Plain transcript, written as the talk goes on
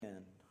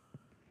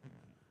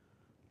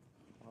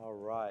All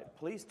right.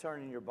 Please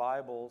turn in your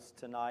Bibles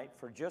tonight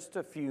for just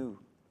a few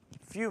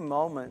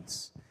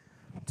moments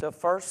to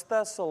 1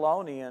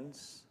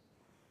 Thessalonians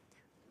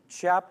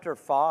chapter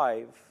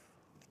 5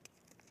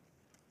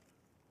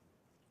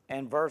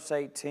 and verse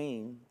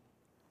 18.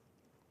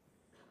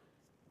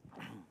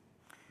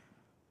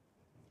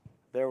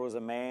 There was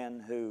a man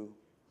who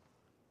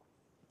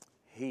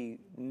he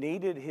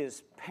needed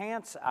his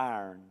pants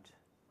ironed,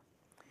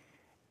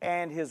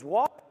 and his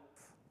wife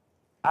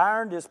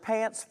ironed his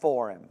pants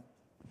for him.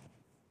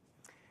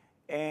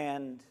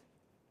 And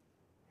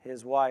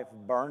his wife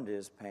burned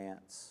his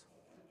pants.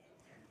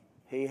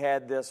 He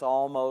had this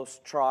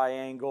almost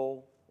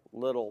triangle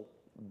little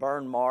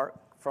burn mark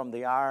from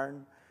the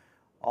iron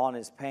on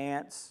his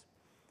pants.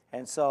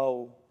 And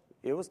so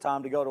it was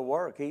time to go to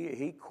work.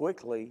 He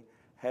quickly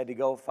had to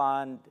go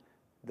find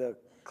the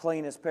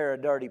cleanest pair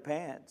of dirty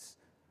pants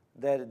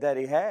that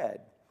he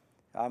had.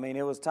 I mean,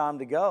 it was time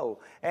to go.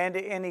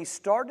 And he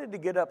started to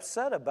get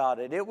upset about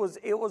it. It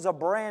was a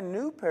brand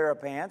new pair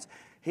of pants.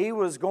 He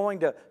was going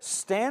to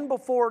stand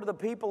before the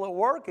people at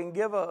work and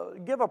give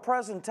a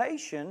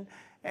presentation,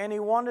 and he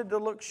wanted to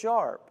look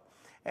sharp.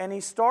 And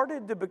he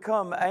started to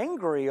become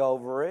angry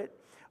over it,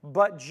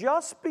 but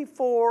just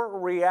before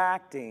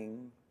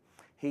reacting,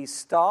 he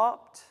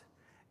stopped,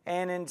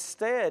 and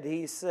instead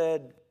he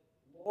said,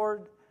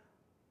 "Lord,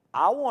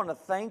 I want to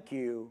thank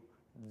you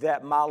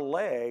that my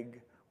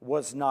leg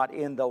was not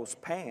in those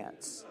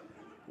pants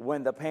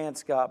when the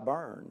pants got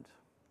burned."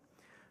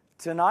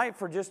 Tonight,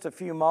 for just a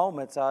few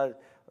moments,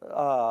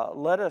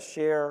 let us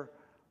share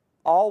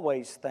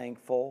always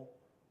thankful,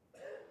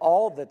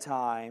 all the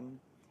time,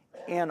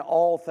 in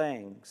all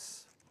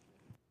things.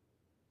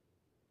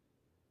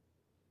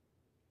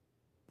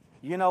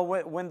 You know,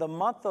 when the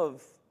month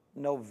of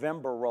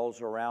November rolls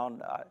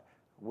around,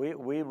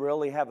 we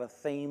really have a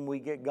theme we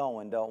get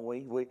going, don't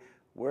we?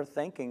 We're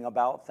thinking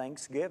about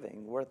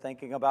Thanksgiving. We're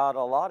thinking about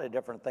a lot of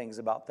different things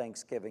about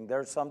Thanksgiving.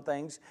 There's some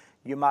things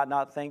you might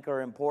not think are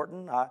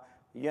important.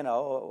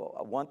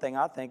 One thing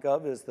I think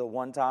of is the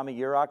one time a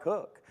year I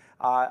cook.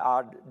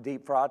 I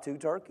deep fry 2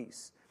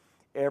 turkeys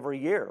every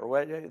year.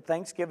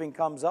 Thanksgiving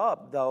comes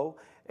up, though,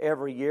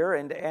 every year,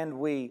 and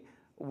we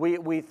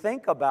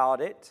think about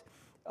it,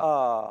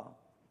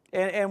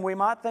 and we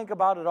might think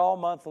about it all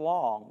month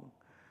long.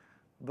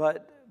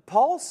 But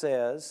Paul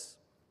says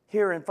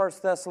here in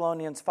 1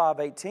 Thessalonians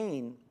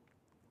 5:18,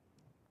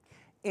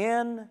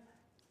 "In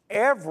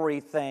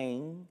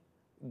everything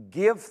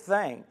give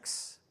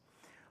thanks,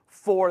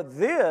 for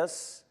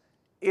this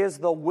is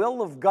the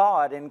will of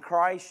God in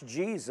Christ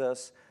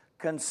Jesus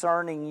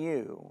concerning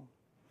you."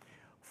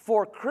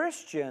 For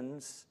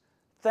Christians,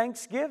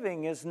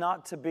 Thanksgiving is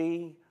not to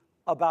be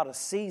about a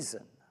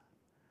season.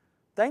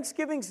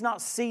 Thanksgiving's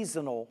not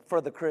seasonal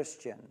for the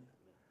Christian.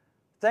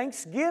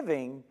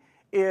 Thanksgiving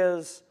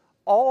is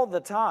all the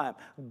time.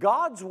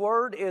 God's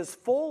Word is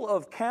full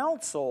of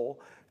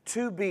counsel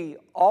to be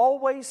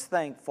always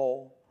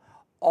thankful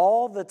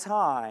all the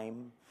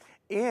time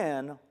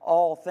in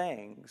all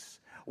things.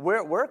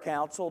 We're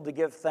counseled to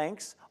give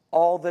thanks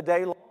all the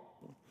day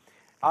long.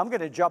 I'm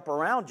going to jump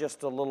around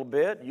just a little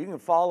bit. You can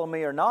follow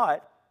me or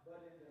not.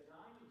 But in the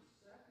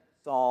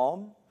 92nd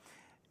Psalm,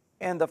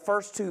 in the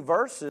first 2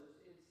 verses,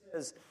 it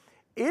says,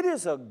 "It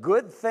is a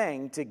good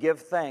thing to give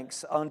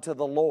thanks unto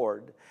the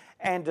Lord,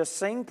 and to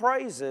sing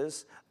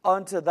praises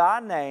unto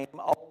thy name,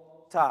 O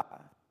Most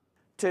High,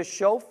 to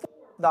show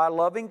forth thy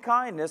loving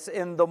kindness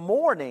in the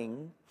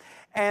morning,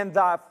 and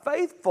thy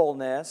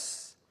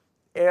faithfulness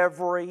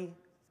every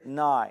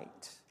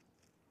night."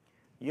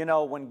 You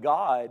know, when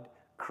God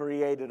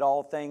created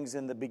all things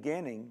in the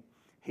beginning,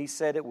 He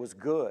said it was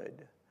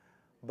good.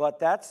 But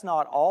that's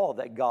not all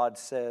that God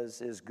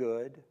says is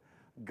good.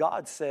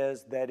 God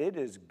says that it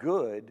is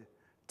good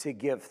to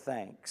give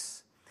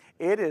thanks.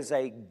 It is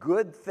a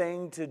good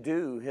thing to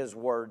do, His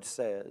Word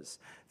says.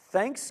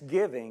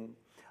 Thanksgiving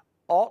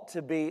ought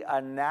to be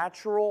a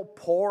natural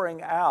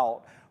pouring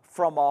out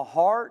from a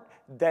heart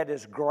that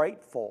is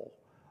grateful,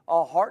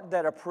 a heart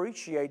that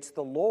appreciates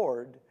the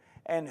Lord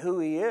and who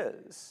He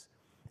is.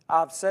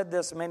 I've said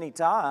this many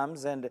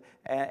times, and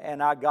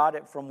I got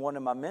it from one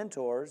of my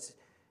mentors,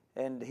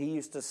 and he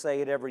used to say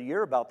it every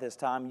year about this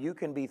time: you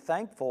can be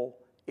thankful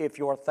if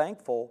you're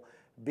thankful,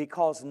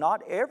 because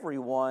not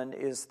everyone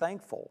is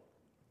thankful.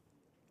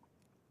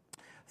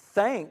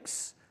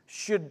 Thanks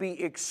should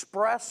be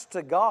expressed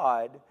to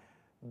God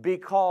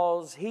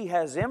because He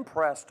has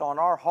impressed on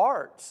our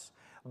hearts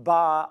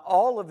by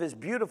all of His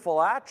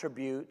beautiful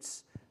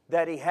attributes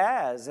that He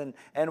has and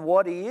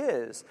what He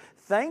is.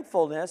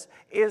 Thankfulness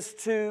is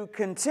to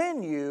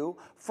continue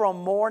from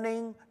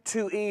morning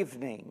to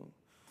evening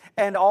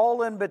and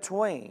all in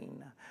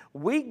between.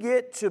 We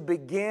get to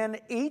begin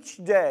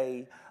each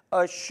day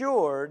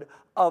assured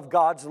of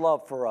God's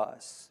love for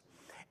us.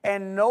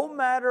 And no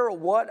matter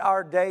what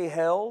our day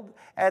held,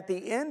 at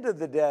the end of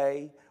the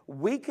day,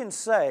 we can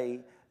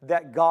say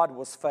that God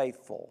was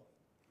faithful.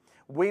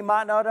 We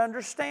might not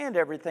understand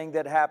everything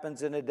that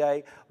happens in a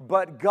day,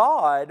 but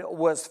God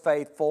was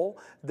faithful.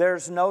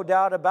 There's no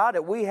doubt about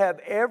it. We have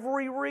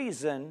every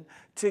reason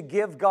to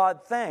give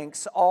God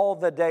thanks all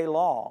the day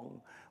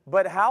long.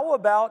 But how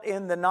about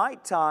in the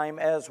nighttime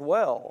as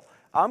well?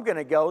 I'm going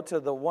to go to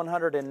the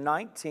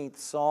 119th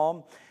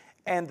Psalm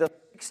and the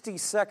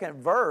 62nd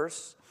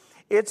verse.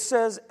 It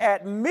says,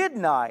 "At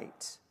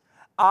midnight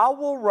I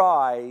will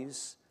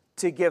rise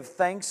to give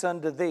thanks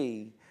unto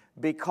Thee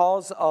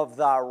because of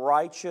Thy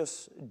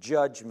righteous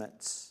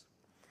judgments."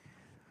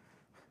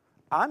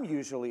 I'm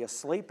usually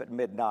asleep at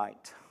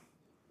midnight.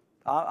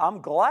 I'm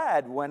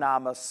glad when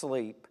I'm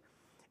asleep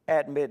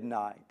at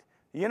midnight.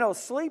 You know,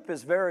 sleep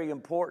is very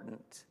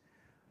important.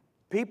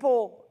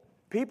 People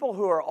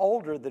who are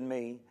older than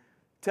me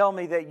tell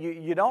me that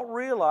you don't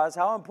realize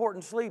how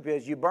important sleep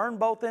is. You burn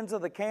both ends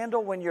of the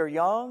candle when you're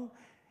young,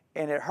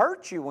 and it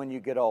hurts you when you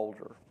get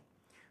older.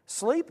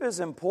 Sleep is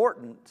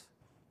important,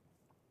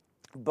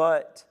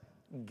 but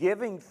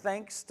giving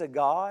thanks to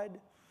God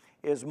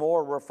is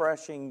more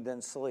refreshing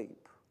than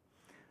sleep.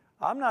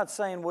 I'm not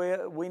saying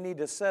we need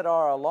to set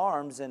our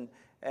alarms and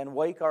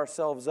wake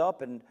ourselves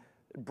up and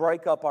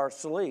break up our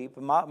sleep.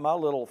 My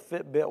little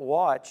Fitbit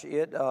watch,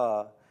 it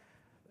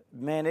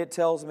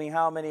tells me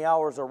how many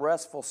hours of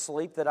restful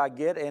sleep that I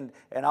get, and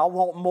I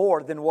want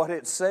more than what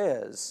it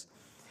says.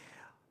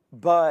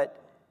 But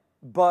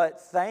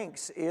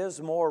thanks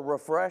is more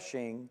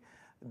refreshing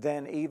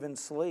than even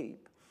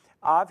sleep.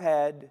 I've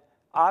had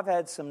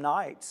some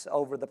nights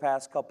over the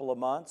past couple of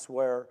months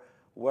where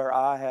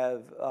I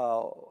have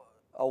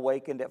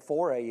awakened at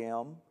 4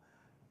 a.m.,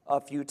 a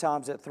few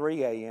times at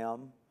 3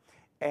 a.m.,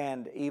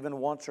 and even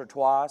once or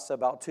twice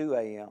about 2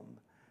 a.m.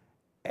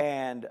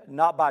 And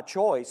not by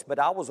choice, but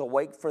I was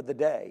awake for the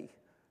day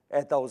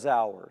at those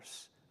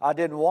hours. I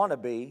didn't want to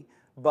be,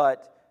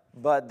 but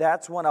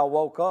that's when I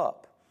woke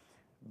up.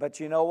 But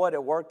you know what?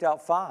 It worked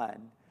out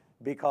fine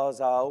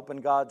because I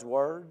opened God's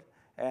Word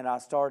and I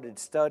started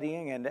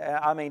studying. And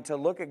I mean, to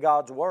look at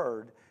God's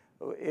Word,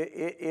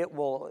 it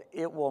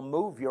will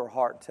move your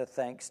heart to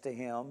thanks to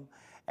Him.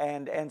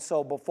 And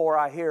so before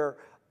I hear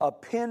a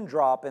pin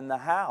drop in the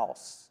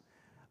house,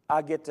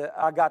 I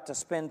got to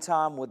spend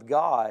time with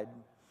God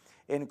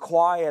in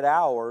quiet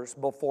hours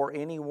before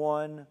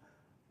anyone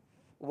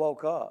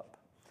woke up.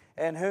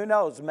 And who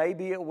knows,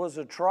 maybe it was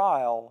a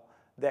trial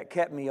that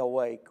kept me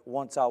awake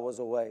once I was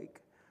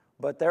awake.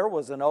 But there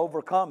was an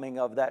overcoming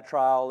of that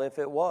trial, if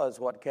it was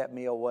what kept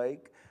me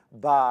awake,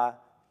 by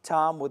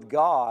time with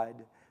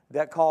God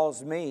that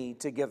caused me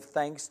to give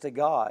thanks to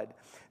God.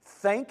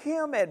 Thank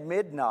Him at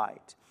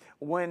midnight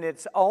when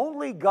it's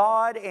only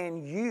God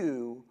and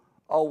you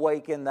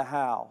awake in the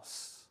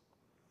house.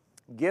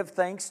 Give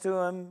thanks to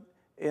Him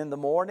in the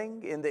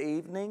morning, in the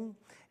evening,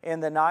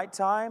 in the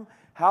nighttime.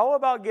 How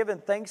about giving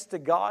thanks to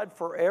God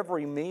for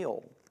every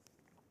meal?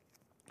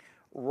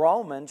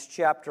 Romans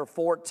chapter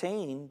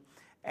 14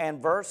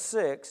 and verse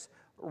 6,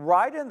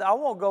 I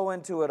won't go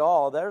into it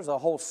all. There's a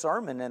whole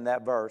sermon in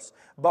that verse.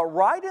 But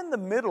right in the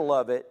middle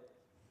of it,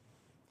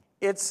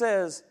 it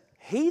says,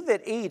 "He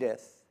that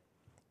eateth,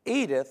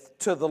 eateth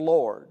to the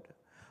Lord,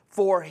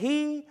 for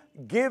he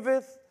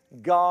giveth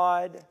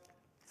God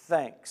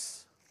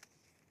thanks."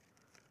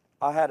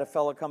 I had a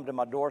fellow come to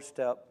my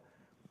doorstep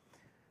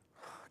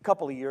a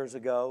couple of years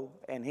ago,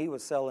 and he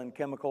was selling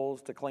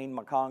chemicals to clean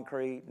my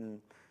concrete,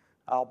 and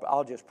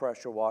I'll just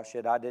pressure wash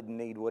it. I didn't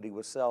need what he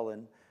was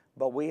selling.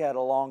 But we had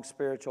a long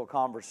spiritual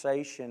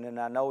conversation, and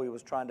I know he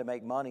was trying to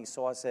make money,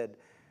 so I said,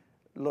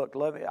 "Look,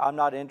 I'm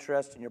not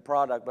interested in your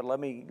product, but let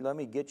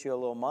me get you a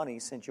little money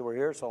since you were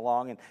here so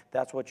long, and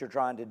that's what you're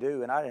trying to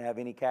do." And I didn't have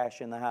any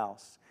cash in the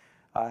house.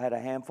 I had a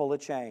handful of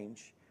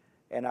change,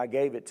 and I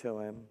gave it to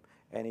him.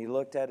 And he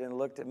looked at it and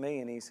looked at me,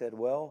 and he said,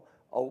 "Well,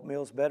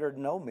 oatmeal's better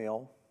than no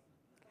meal."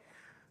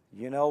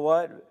 You know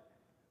what?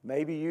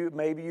 Maybe you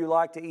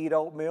like to eat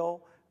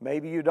oatmeal.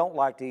 Maybe you don't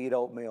like to eat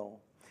oatmeal.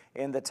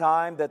 In the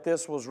time that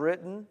this was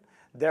written,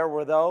 there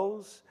were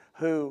those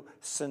who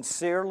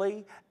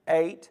sincerely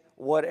ate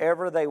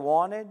whatever they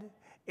wanted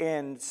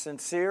in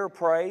sincere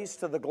praise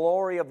to the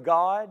glory of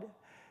God.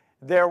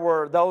 There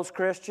were those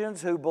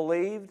Christians who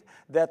believed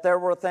that there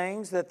were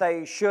things that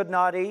they should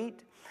not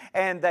eat,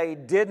 and they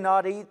did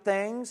not eat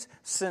things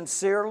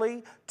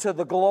sincerely to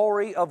the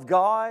glory of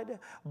God.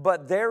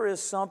 But there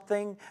is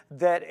something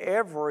that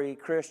every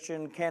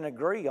Christian can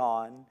agree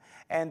on,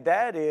 and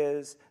that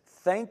is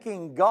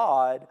thanking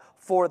God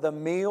for the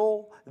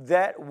meal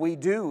that we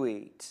do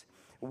eat.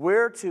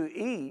 We're to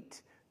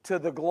eat to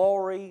the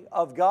glory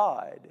of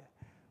God.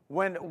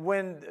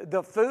 When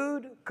the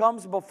food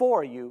comes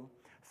before you,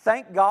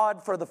 thank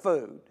God for the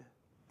food.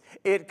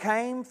 It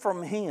came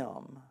from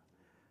Him.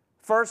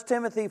 1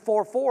 Timothy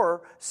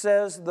 4:4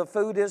 says the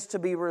food is to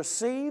be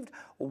received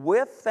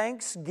with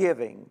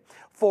thanksgiving,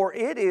 for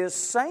it is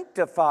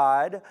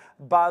sanctified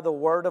by the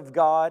word of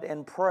God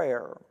and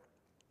prayer.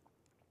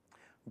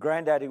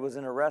 Granddaddy was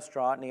in a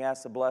restaurant and he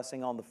asked a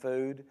blessing on the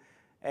food,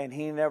 and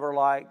he never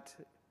liked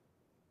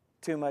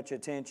too much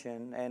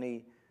attention,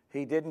 and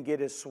he didn't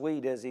get as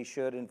sweet as he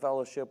should in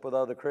fellowship with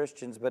other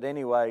Christians. But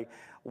anyway,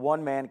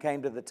 one man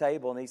came to the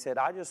table and he said,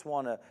 I just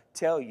want to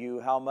tell you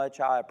how much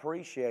I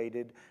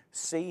appreciated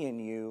seeing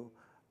you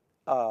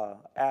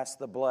ask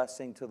the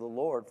blessing to the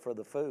Lord for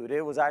the food.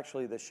 It was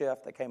actually the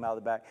chef that came out of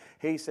the back.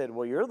 He said,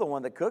 well, you're the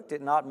one that cooked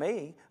it, not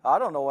me. I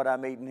don't know what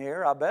I'm eating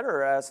here. I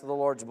better ask the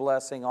Lord's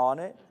blessing on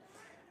it.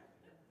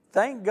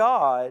 Thank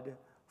God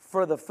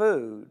for the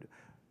food.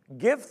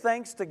 Give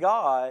thanks to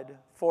God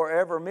for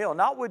every meal.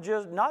 Not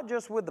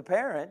just with the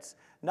parents,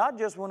 not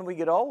just when we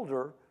get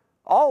older.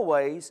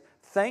 Always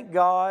thank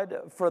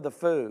God for the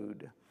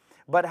food.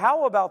 But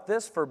how about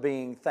this for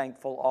being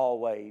thankful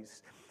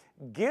always?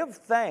 Give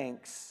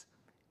thanks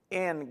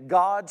in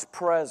God's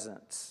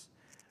presence.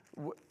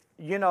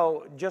 You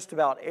know, just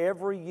about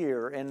every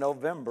year in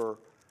November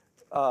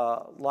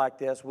like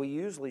this, we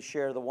usually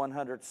share the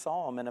 100th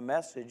Psalm in a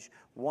message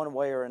one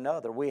way or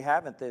another. We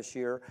haven't this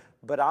year,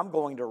 but I'm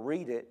going to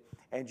read it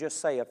and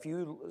just say a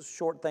few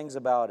short things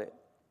about it.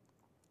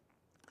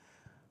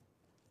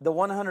 The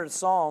 100th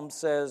Psalm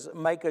says,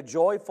 make a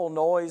joyful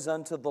noise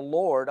unto the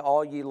Lord,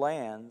 all ye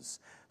lands.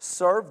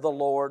 Serve the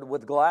Lord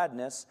with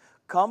gladness.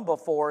 Come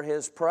before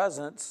His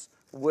presence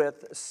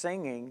with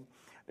singing.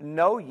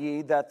 Know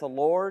ye that the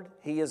Lord,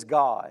 He is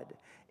God.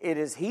 It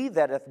is He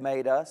that hath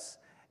made us,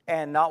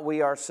 and not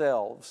we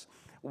ourselves.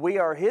 We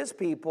are His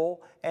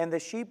people, and the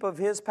sheep of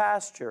His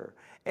pasture.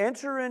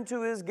 Enter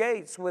into His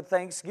gates with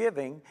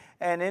thanksgiving,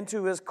 and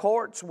into His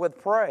courts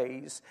with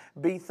praise.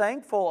 Be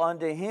thankful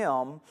unto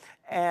Him,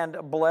 and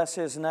bless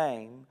His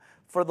name.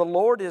 For the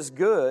Lord is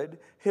good,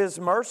 His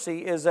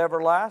mercy is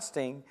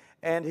everlasting,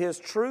 and His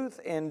truth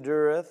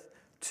endureth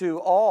to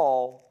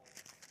all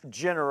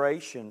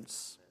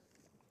generations.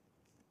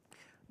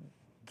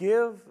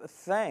 Give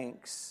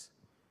thanks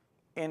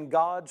in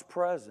God's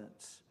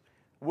presence.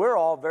 We're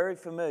all very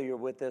familiar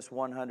with this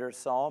 100th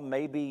Psalm.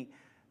 Maybe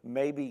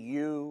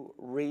you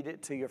read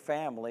it to your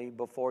family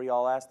before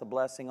y'all ask the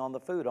blessing on the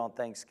food on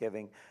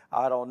Thanksgiving.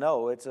 I don't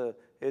know. It's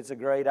a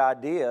great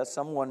idea.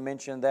 Someone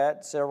mentioned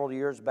that several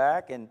years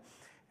back, and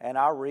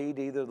I read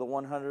either the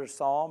 100th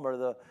Psalm or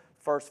the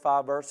first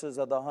 5 verses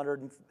of the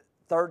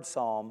 103rd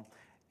Psalm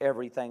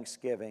every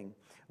Thanksgiving.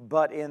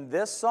 But in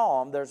this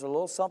psalm, there's a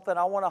little something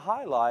I want to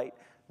highlight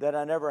that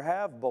I never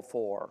have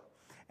before,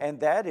 and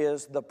that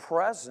is the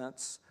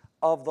presence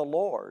of the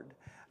Lord.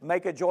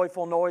 Make a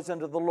joyful noise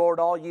unto the Lord,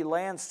 all ye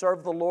lands.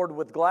 Serve the Lord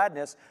with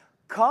gladness.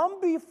 Come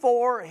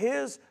before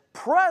His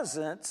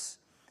presence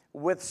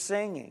with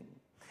singing.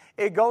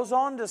 It goes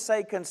on to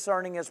say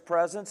concerning His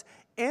presence,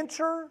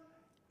 enter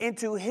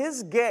into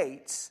His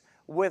gates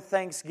with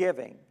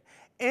thanksgiving.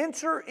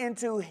 Enter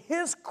into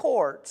His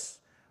courts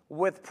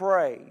with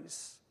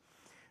praise.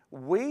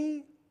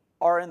 We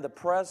are in the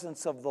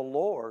presence of the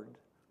Lord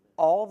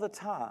all the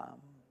time.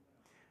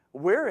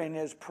 We're in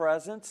His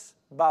presence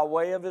by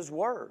way of His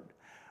Word.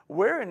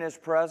 We're in His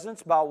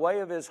presence by way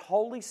of His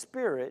Holy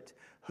Spirit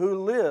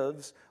who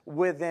lives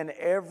within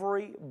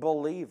every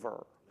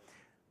believer.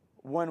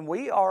 When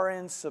we are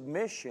in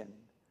submission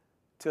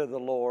to the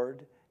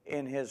Lord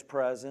in His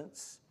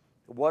presence,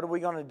 what are we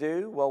going to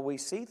do? Well, we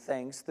see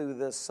things through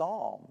this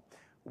psalm.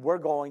 We're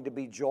going to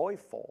be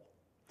joyful.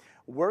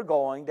 We're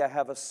going to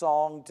have a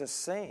song to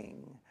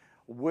sing.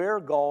 We're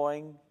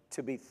going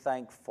to be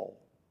thankful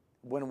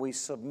when we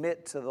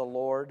submit to the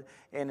Lord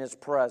in His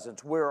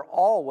presence. We're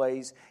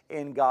always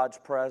in God's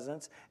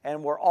presence,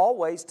 and we're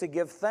always to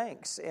give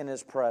thanks in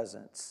His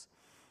presence.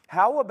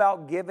 How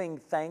about giving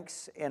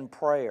thanks in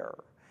prayer?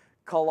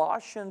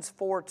 Colossians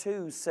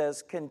 4:2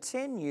 says,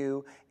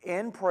 continue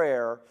in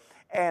prayer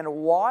and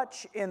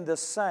watch in the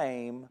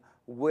same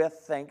with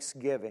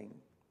thanksgiving.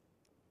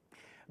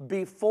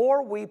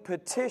 Before we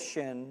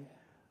petition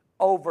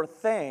over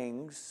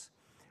things,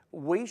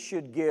 we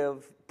should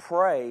give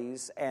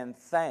praise and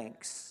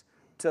thanks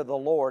to the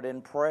Lord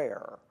in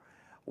prayer.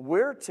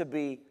 We're to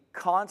be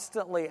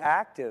constantly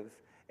active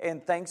in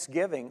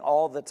thanksgiving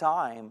all the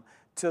time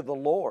to the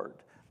Lord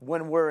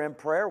when we're in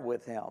prayer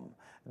with Him.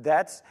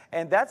 That's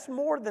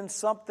more than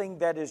something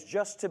that is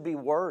just to be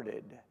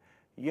worded.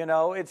 You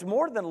know, it's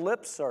more than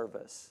lip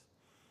service.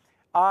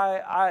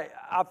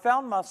 I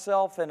found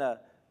myself in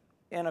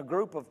a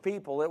group of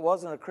people. It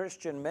wasn't a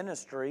Christian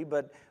ministry,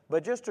 but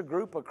just a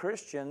group of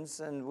Christians,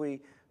 and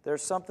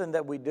there's something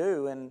that we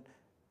do,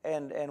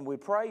 and we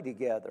pray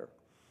together.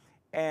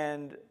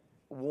 And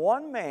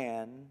one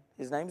man,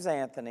 his name's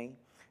Anthony,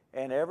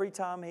 and every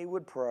time he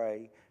would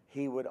pray,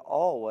 he would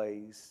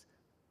always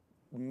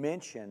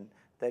mention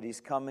that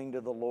he's coming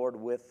to the Lord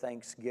with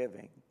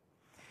thanksgiving.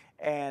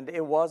 And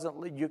it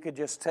wasn't, you could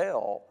just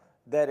tell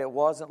that it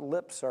wasn't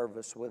lip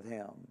service with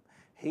him.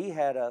 He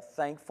had a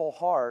thankful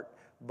heart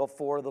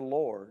before the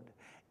Lord.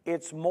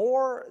 It's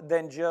more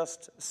than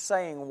just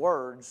saying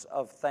words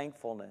of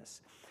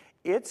thankfulness.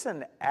 It's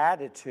an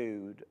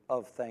attitude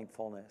of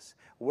thankfulness.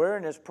 We're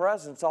in His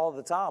presence all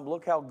the time.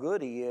 Look how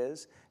good He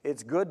is.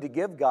 It's good to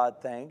give God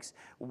thanks.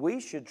 We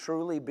should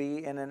truly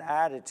be in an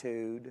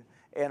attitude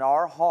in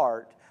our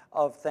heart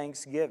of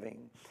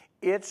thanksgiving.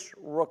 It's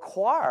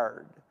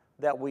required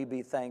that we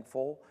be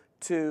thankful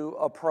to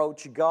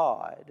approach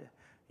God.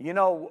 You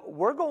know,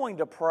 we're going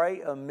to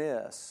pray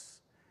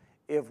amiss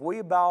if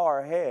we bow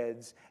our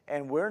heads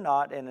and we're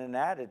not in an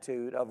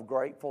attitude of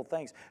grateful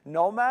thanks.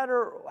 No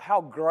matter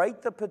how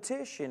great the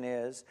petition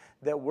is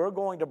that we're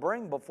going to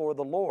bring before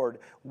the Lord,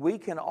 we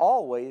can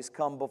always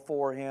come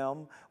before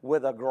Him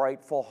with a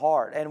grateful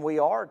heart, and we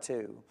are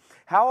to.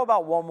 How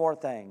about one more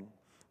thing?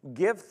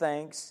 Give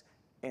thanks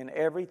in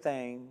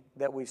everything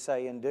that we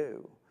say and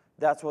do.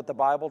 That's what the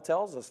Bible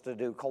tells us to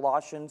do.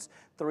 Colossians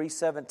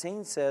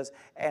 3:17 says,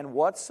 "And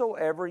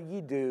whatsoever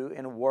ye do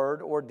in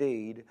word or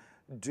deed,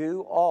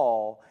 do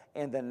all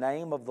in the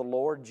name of the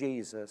Lord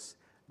Jesus,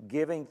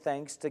 giving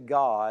thanks to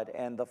God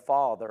and the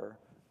Father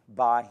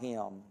by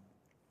Him."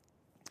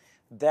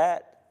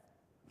 That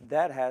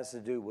has to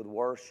do with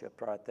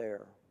worship right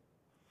there.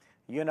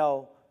 You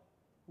know,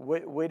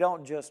 we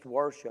don't just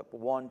worship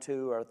 1,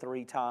 2, or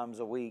 3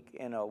 times a week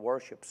in a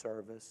worship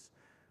service.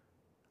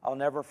 I'll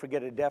never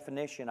forget a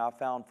definition I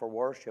found for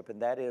worship,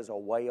 and that is a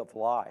way of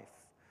life.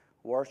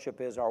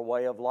 Worship is our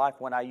way of life.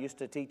 When I used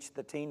to teach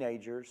the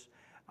teenagers,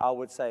 I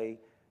would say,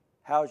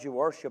 how's your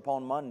worship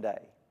on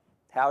Monday?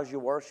 How's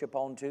your worship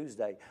on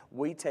Tuesday?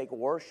 We take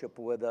worship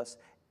with us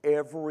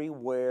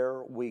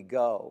everywhere we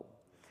go.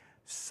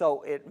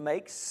 So it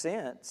makes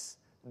sense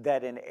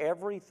that in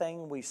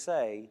everything we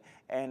say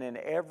and in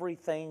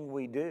everything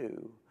we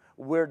do,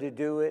 we're to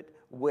do it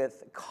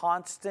with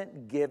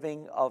constant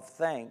giving of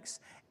thanks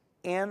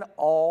in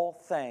all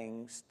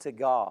things to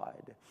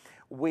God.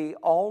 We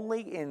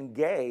only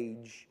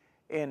engage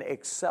in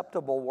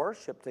acceptable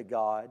worship to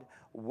God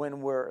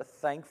when we're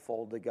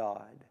thankful to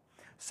God.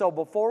 So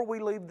before we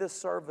leave this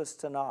service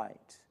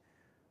tonight,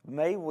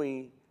 may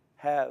we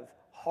have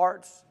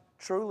hearts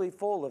truly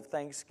full of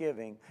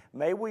thanksgiving.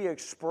 May we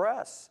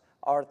express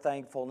our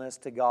thankfulness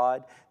to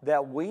God,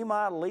 that we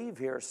might leave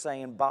here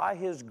saying, by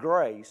His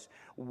grace,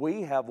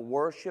 we have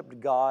worshiped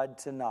God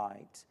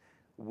tonight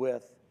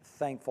with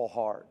thankful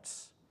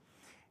hearts.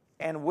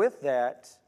 And with that,